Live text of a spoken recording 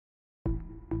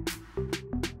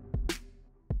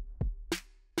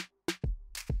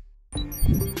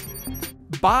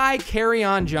buy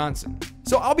Kerryon Johnson.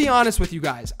 So I'll be honest with you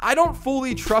guys, I don't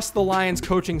fully trust the Lions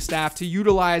coaching staff to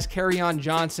utilize Kerryon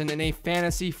Johnson in a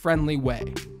fantasy-friendly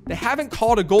way. They haven't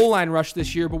called a goal line rush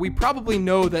this year, but we probably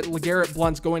know that LeGarrette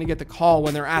Blount's going to get the call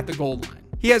when they're at the goal line.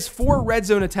 He has 4 red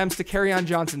zone attempts to Kerryon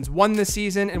Johnson's 1 this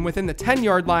season, and within the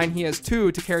 10-yard line, he has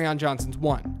 2 to Kerryon Johnson's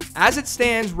 1. As it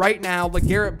stands right now,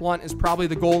 LeGarrette Blount is probably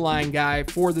the goal line guy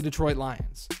for the Detroit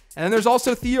Lions. And then there's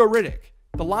also Theo Riddick.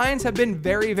 The Lions have been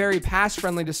very, very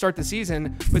pass-friendly to start the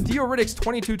season, but Theo Riddick's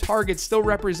 22 targets still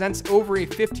represents over a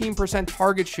 15%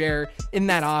 target share in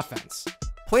that offense.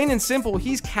 Plain and simple,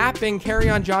 he's capping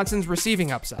Kerryon Johnson's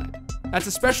receiving upside. That's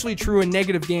especially true in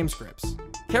negative game scripts.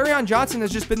 Kerryon Johnson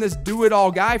has just been this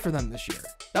do-it-all guy for them this year.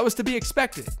 That was to be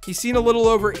expected. He's seen a little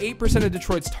over 8% of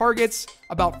Detroit's targets,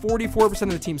 about 44%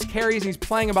 of the team's carries, and he's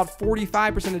playing about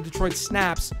 45% of Detroit's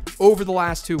snaps over the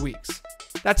last 2 weeks.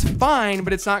 That's fine,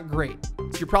 but it's not great.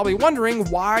 So you're probably wondering,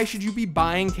 why should you be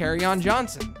buying Kerryon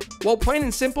Johnson? Well, plain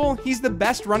and simple, he's the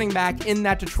best running back in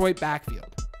that Detroit backfield.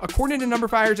 According to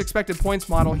NumberFire's expected points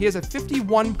model, he has a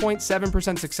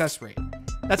 51.7% success rate.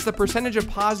 That's the percentage of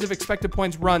positive expected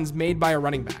points runs made by a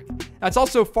running back. That's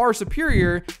also far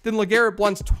superior than LeGarrette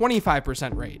Blount's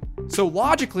 25% rate. So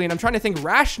logically, and I'm trying to think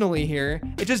rationally here,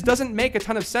 it just doesn't make a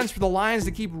ton of sense for the Lions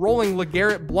to keep rolling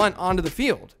LeGarrette Blount onto the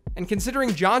field. And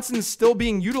considering Johnson's still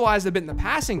being utilized a bit in the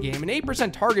passing game, an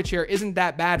 8% target share isn't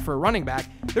that bad for a running back.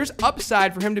 There's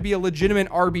upside for him to be a legitimate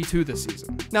RB2 this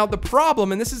season. Now, the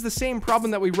problem, and this is the same problem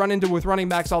that we run into with running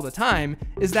backs all the time,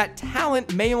 is that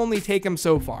talent may only take him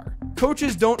so far.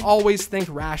 Coaches don't always think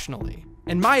rationally.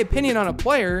 And my opinion on a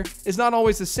player is not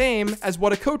always the same as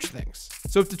what a coach thinks.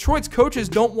 So if Detroit's coaches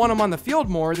don't want him on the field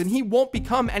more, then he won't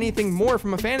become anything more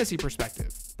from a fantasy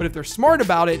perspective. But if they're smart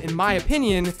about it, in my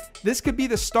opinion, this could be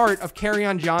the start of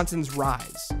Kerryon Johnson's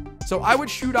rise. So I would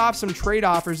shoot off some trade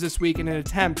offers this week in an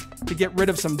attempt to get rid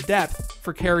of some depth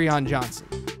for Kerryon Johnson.